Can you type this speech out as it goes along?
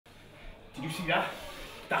Did you see that?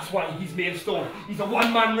 That's why he's made of stone. He's a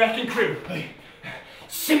one-man wrecking crew.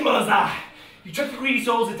 Simple as that. You took the Greedy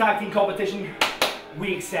Souls in tag team competition,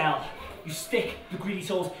 we excel. You stick the Greedy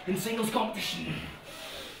Souls in singles competition,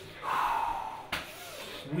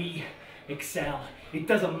 we excel. It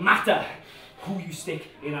doesn't matter who you stick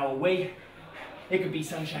in our way. It could be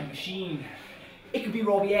Sunshine Machine, it could be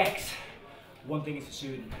Robbie X. One thing is for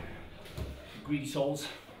certain, the Greedy Souls,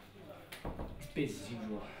 it's business as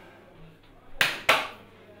usual.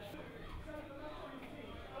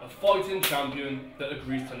 A fighting champion that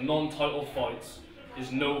agrees to non-title fights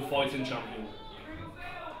is no fighting champion.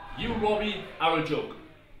 You, Robbie, are a joke.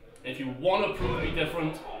 If you want to prove me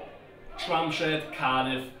different, Tramshed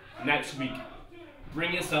Cardiff next week.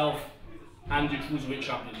 Bring yourself and your Cruiserweight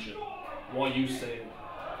Championship. What are you saying?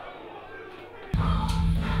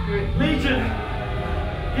 Legion,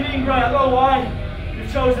 you're doing great. I don't know why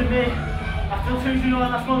you've chosen me. I feel 2-2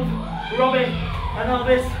 last month. Robbie, I know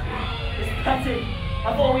this is petty.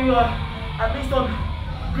 I thought we were at least on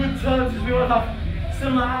good terms because we all have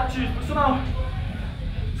similar attitudes, but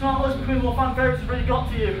somehow us becoming more fan favourites has really got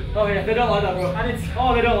to you. Oh yeah, they don't like that, bro. And it's they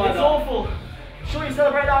don't like it's that. awful. Sure, you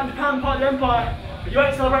celebrate that in Japan, part of the Empire, but you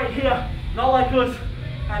ain't celebrating here, not like us.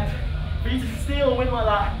 And for you to steal a win like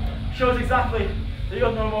that shows exactly that you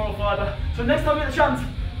have no moral fibre. So next time we get the chance,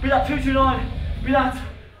 be that 229, be that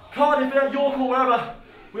Cardiff, be that York or wherever,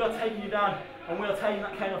 we are taking you down and we are taking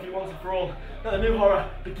that cane off you once and for all. Let the new horror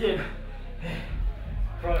begin.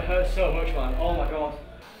 Bro, it hurts so much, man. Oh my god.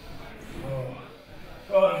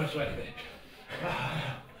 Oh, I'm sweaty bitch.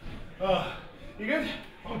 Oh, you good?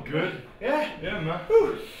 I'm good. Yeah? Yeah, man.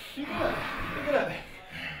 Whew. You good? Look at that.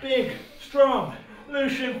 Big, strong,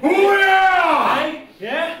 Lucian. Oh, yeah! Hey?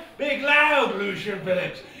 Yeah? Big, loud Lucian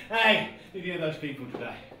Phillips. Hey, did you hear those people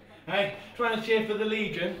today? Hey? Trying to cheer for the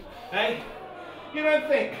Legion. Hey? You don't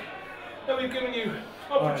think that we've given you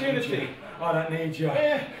opportunity? I don't need you.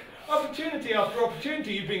 Yeah. Opportunity after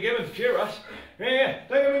opportunity you've been given to cheer us. Yeah.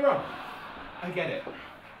 Don't get me wrong. I get it.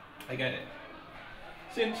 I get it.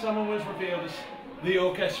 Since someone was revealed as the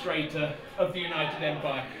orchestrator of the United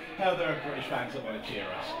Empire, how there are British fans that want to cheer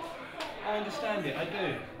us. I understand it, I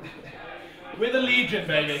do. We're the Legion,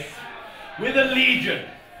 baby. We're the Legion.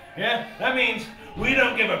 Yeah? That means we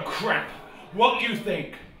don't give a crap what you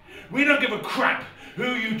think. We don't give a crap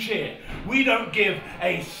who you cheer. We don't give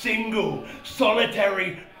a single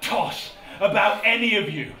solitary toss about any of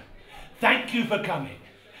you. Thank you for coming.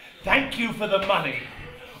 Thank you for the money.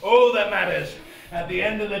 All that matters at the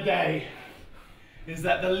end of the day is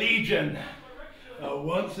that the Legion are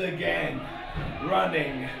once again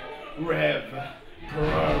running Rev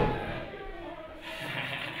Pro.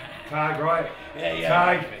 Tag, right? Yeah.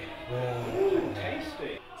 Tag. Ooh,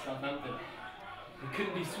 tasty. Southampton. It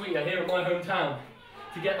couldn't be sweeter here in my hometown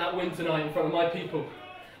to get that win tonight in front of my people.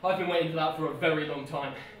 I've been waiting for that for a very long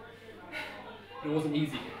time. But it wasn't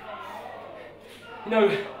easy. You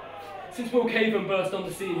know, since Will Kaven burst on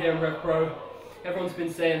the scene here in Rev Pro, everyone's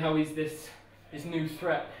been saying how he's this new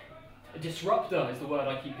threat. A disruptor is the word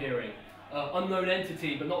I keep hearing. Unknown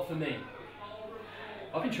entity, but not for me.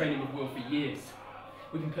 I've been training with Will for years.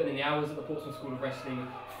 We've been putting in the hours at the Portsmouth School of Wrestling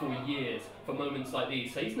for years, for moments like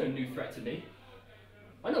these, so he's no new threat to me.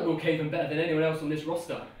 I know Will Kaven better than anyone else on this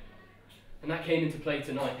roster, and that came into play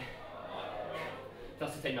tonight.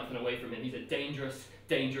 That's to take nothing away from him. He's a dangerous,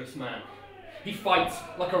 dangerous man. He fights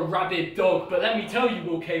like a rabid dog, but let me tell you,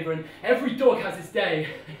 Will Kaven, every dog has its day,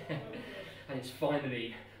 and it's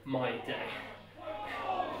finally my day.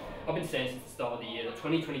 I've been saying since the start of the year that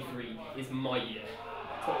 2023 is my year.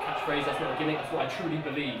 It's not a catchphrase, that's not a gimmick, that's what I truly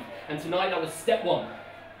believe. And tonight, that was step one.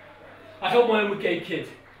 I held my own with Gabe Kidd.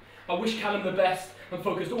 I wished Callum the best and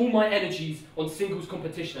focused all my energies on singles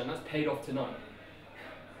competition, and that's paid off tonight.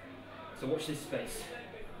 So watch this space.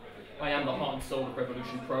 I am the heart and soul of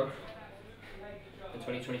Revolution Pro, and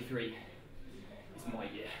 2023 is my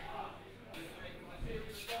year.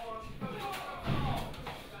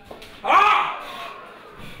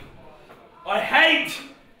 I hate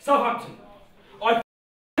Southampton. I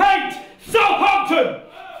hate Southampton!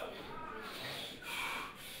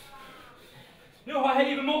 You know what I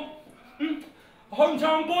hate even more? A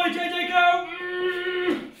hometown boy, JJ Gale.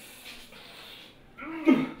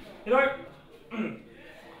 You know,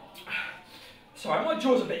 sorry, my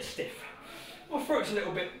jaw's a bit stiff. My throat's a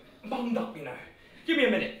little bit bunged up, you know. Give me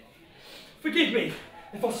a minute. Forgive me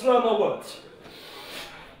if I slur my words.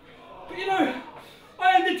 But you know,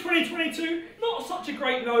 I ended 2022, not such a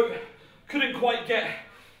great note. Couldn't quite get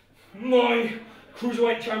my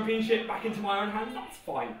Cruiserweight Championship back into my own hands. That's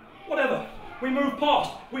fine. Whatever. We move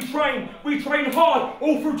fast, we train hard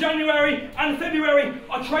all through January and February.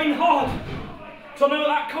 I train hard. Because I know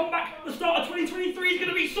that comeback at the start of 2023 is going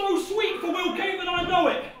to be so sweet for Will Kaven, I know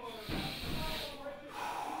it.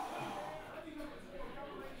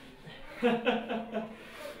 But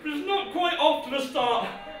it's not quite off to the start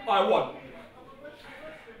I want.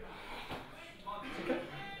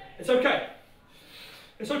 It's okay.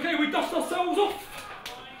 It's okay, we dust ourselves off.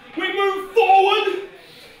 We move forward.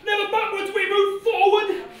 Never backwards, we move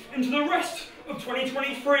forward into the rest of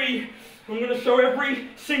 2023. I'm going to show every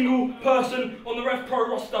single person on the Rev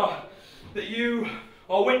Pro roster that you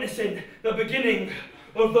are witnessing the beginning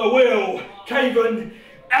of the Will Kaven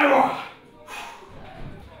era.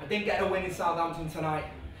 I didn't get a win in Southampton tonight.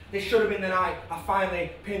 This should have been the night I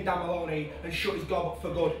finally pinned down Moloney and shut his gob up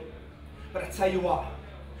for good. But I tell you what,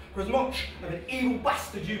 for as much of an evil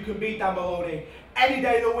bastard you can be, Dan Moloney, any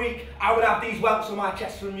day of the week I would have these welts on my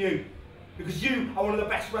chest from you. Because you are one of the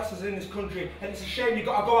best wrestlers in this country, and it's a shame you've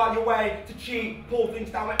got to go out your way to cheat, pull things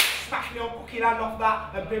down, like, smash me on fucking hand off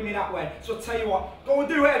that and pin me that way. So I tell you what, go and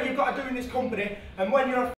do whatever you've got to do in this company, and when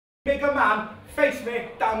you're a bigger man, face me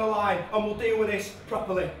down the line and we'll deal with this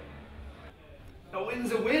properly. A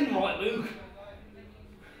win's a win, right, Luke?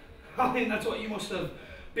 I think that's what you must have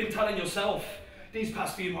been telling yourself these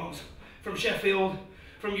past few months. From Sheffield,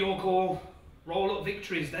 from York Hall, roll-up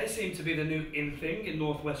victories, they seem to be the new in thing in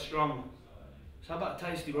Northwest Strong. So how about a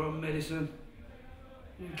taste of your own medicine?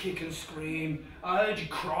 You kick and scream. I heard you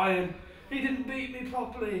crying. He didn't beat me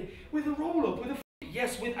properly. With a roll-up, with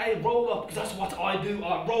a roll-up, because that's what I do.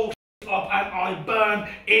 I roll up and I burn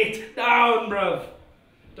it down, bruv.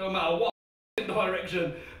 Don't matter what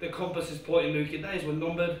direction the compass is pointing, Luke, your days were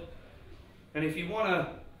numbered. And if you want to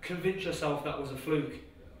convince yourself that was a fluke,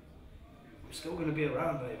 I'm still going to be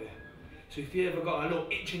around, baby. So if you ever got a little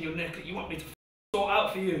itch in your neck that you want me to sort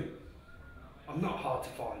out for you, I'm not hard to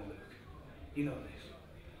find, Luke. You know this.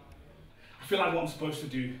 I feel like what I'm supposed to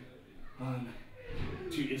do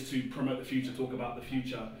is to promote the future, talk about the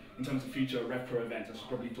future. In terms of future Rev Pro events, I should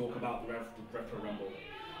probably talk about the Rev Pro Rumble,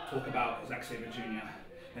 talk about Slater Jr.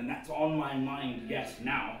 And that's on my mind, yes,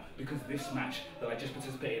 now, because this match that I just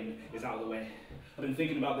participated in is out of the way. I've been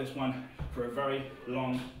thinking about this one for a very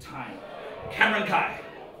long time. Cameron Khai.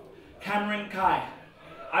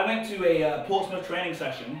 I went to a Portsmouth training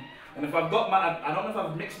session, and if I've got I don't know if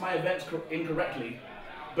I've mixed my events incorrectly,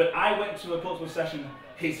 but I went to a Portsmouth session,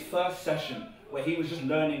 his first session, where he was just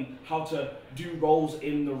learning how to do rolls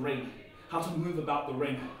in the ring, how to move about the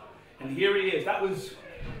ring. And here he is. That was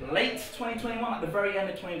late 2021, at the very end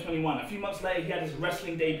of 2021. A few months later, he had his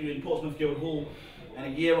wrestling debut in Portsmouth Guildhall, and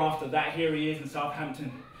a year after that, here he is in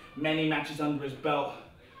Southampton. Many matches under his belt.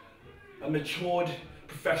 A matured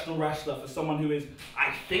professional wrestler for someone who is,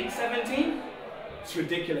 I think, 17. It's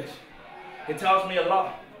ridiculous. It tells me a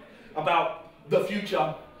lot about the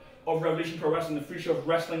future of Revolution Pro Wrestling, the future of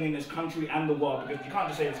wrestling in this country and the world, because you can't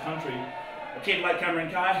just say this country. A kid like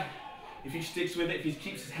Cameron Khai, if he sticks with it, if he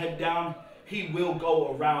keeps his head down, he will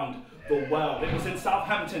go around the world. It was in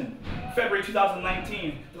Southampton, February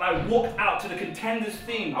 2019, that I walked out to the Contenders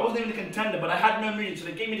theme. I wasn't even a contender, but I had no music, so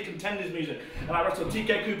they gave me the Contenders music. And I wrestled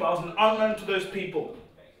TK Cooper. I was an unknown to those people.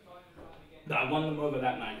 That I won them over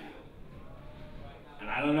that night. And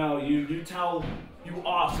I don't know, you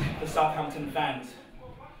ask the Southampton fans,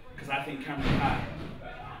 because I think Cameron Khai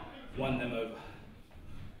won them over.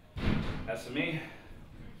 As for me,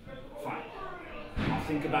 fine. I'll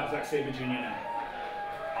think about Zack Sabre Jr. now.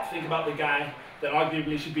 I'll think about the guy that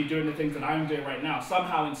arguably should be doing the things that I'm doing right now.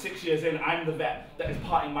 Somehow in 6 years in, I'm the vet that is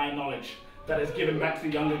parting my knowledge, that is giving back to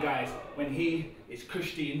the younger guys when he is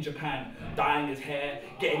Kushti in Japan, dyeing his hair,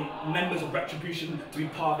 getting members of Retribution to be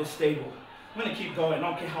part of his stable. I'm gonna keep going, I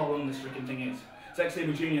don't care how long this freaking thing is. Zack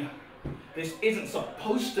Sabre Jr., this isn't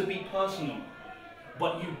supposed to be personal,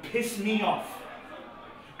 but you piss me off.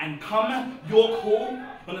 And come York Hall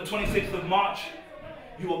on the 26th of March,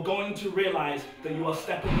 you are going to realize that you are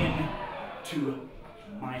stepping in to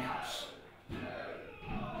my house.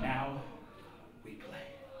 Now we play.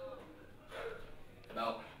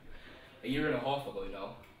 About a year and a half ago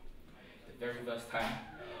now, the very first time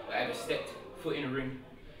that I ever stepped foot in a ring,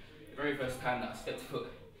 the very first time that I stepped foot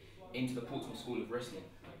into the Portsmouth School of Wrestling,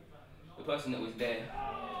 the person that was there,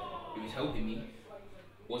 who was helping me,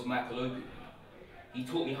 was Michael Oku. He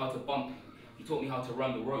taught me how to bump, he taught me how to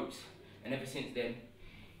run the ropes, and ever since then,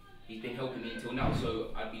 he's been helping me until now.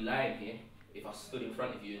 So I'd be lying here if I stood in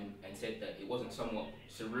front of you and said that it wasn't somewhat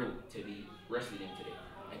surreal to be wrestling him today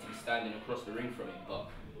and to be standing across the ring from him. But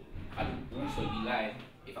I'd also be lying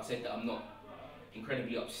if I said that I'm not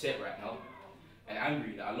incredibly upset right now and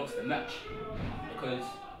angry that I lost the match. Because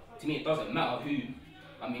To me, it doesn't matter who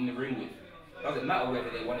I'm in the ring with. It doesn't matter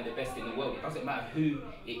whether they're one of the best in the world. It doesn't matter who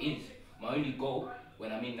it is. My only goal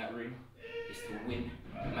when I'm in that room is to win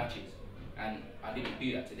matches. And I didn't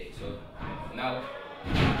do that today. So now,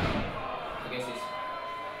 I guess it's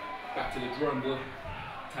back to the drawing board.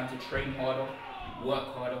 Time to train harder,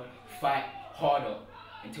 work harder, fight harder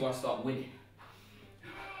until I start winning.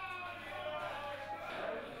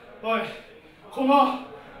 おい、この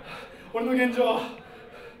俺の現状、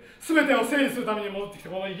すべてを整理するために戻ってきた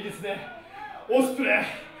このイギリスで、オスプレイ、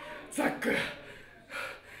ザック、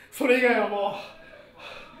それ以外はも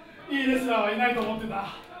ういいレスラーはいないと思ってた。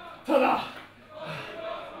ただ、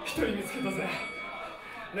一人見つけたぜ。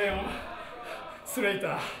レオン、スレイ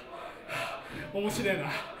ター、面白いな。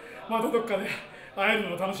またどっかで会える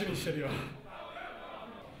のを楽しみにしてるよ。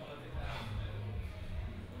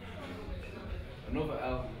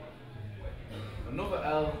Another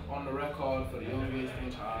L on the record for the youngest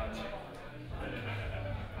in charge.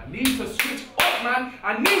 I need to switch up, man.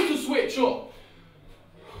 I need to switch up.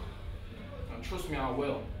 And trust me, I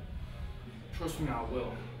will. Trust me, I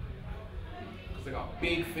will. Because I got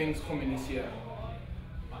big things coming this year.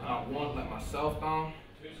 And I won't let myself down.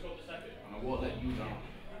 And I won't let you down.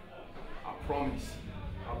 I promise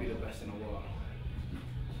I'll be the best in the world.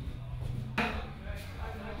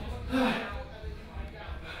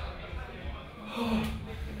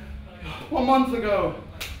 1 month ago,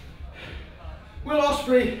 Will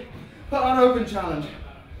Ospreay put an open challenge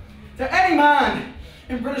to any man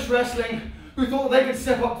in British wrestling who thought they could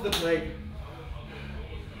step up to the plate.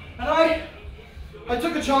 And I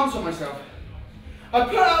took a chance on myself. I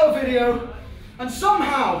put out a video, and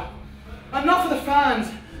somehow enough of the fans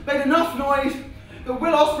made enough noise that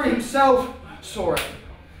Will Ospreay himself saw it.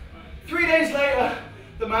 3 days later,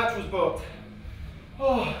 the match was booked.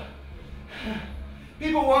 Oh.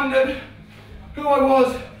 People wondered who I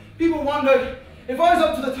was. People wondered if I was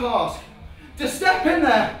up to the task to step in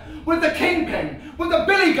there with the kingpin, with the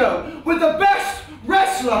Billy Goat, with the best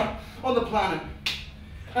wrestler on the planet.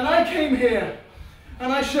 And I came here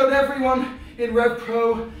and I showed everyone in Rev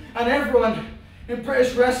Pro and everyone in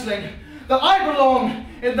British wrestling that I belong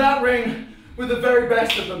in that ring with the very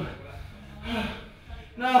best of them.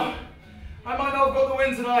 Now, I might not have got the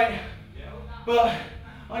win tonight, but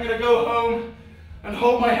I'm going to go home and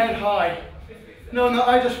hold my head high, knowing that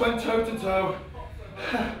I just went toe to toe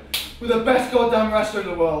with the best goddamn wrestler in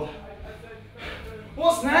the world.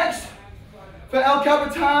 What's next? For El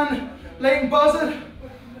Capitan, Leyton Buzzard?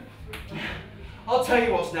 I'll tell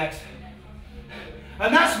you what's next.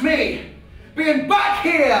 And that's me being back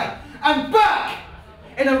here and back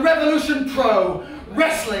in a Revolution Pro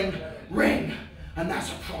wrestling ring. And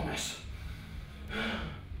that's a promise.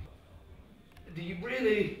 Do you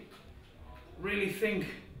really think,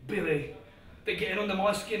 Billy, that getting under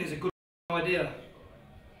my skin is a good idea?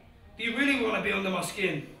 Do you really want to be under my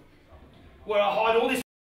skin? Where I hide all this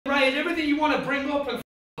rage, everything you want to bring up and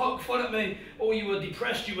poke fun at me? Oh, you were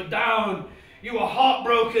depressed, you were down, you were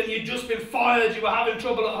heartbroken, you'd just been fired, you were having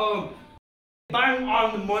trouble at home. Bang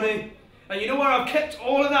on the money. And you know where I've kept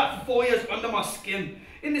all of that for 4 years under my skin?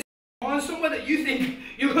 In this mind, somewhere that you think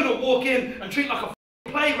you're going to walk in and treat like a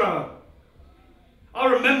playground. I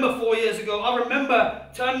remember 4 years ago, I remember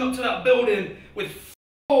turning up to that building with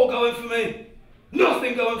all going for me,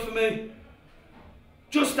 nothing going for me.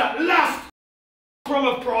 Just that last crumb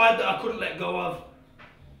of pride that I couldn't let go of.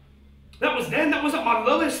 That was then, that was at my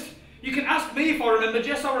lowest. You can ask me if I remember.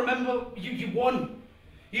 Jess, I remember you won.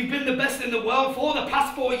 You've been the best in the world for the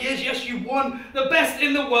past 4 years. Yes, you won. The best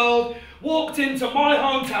in the world. Walked into my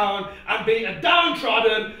hometown and beat a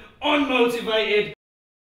downtrodden, unmotivated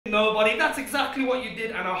nobody. That's exactly what you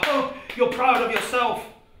did, and I hope you're proud of yourself.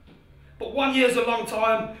 But 1 year's a long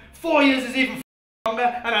time. 4 years is even longer,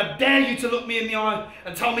 and I dare you to look me in the eye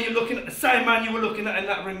and tell me you're looking at the same man you were looking at in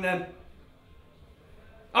that ring then.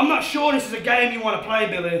 I'm not sure this is a game you want to play,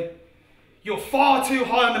 Billy. You're far too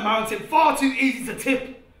high on the mountain, far too easy to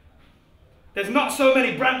tip. There's not so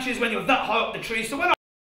many branches when you're that high up the tree, so when I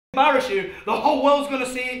embarrass you, the whole world's going to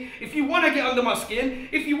see. If you want to get under my skin,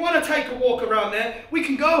 if you want to take a walk around there, we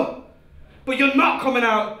can go. But you're not coming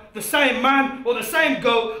out the same man or the same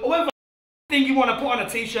goat or whatever thing you want to put on a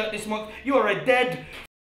t-shirt this month. You are a dead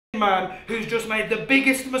man who's just made the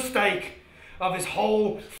biggest mistake of his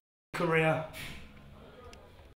whole career.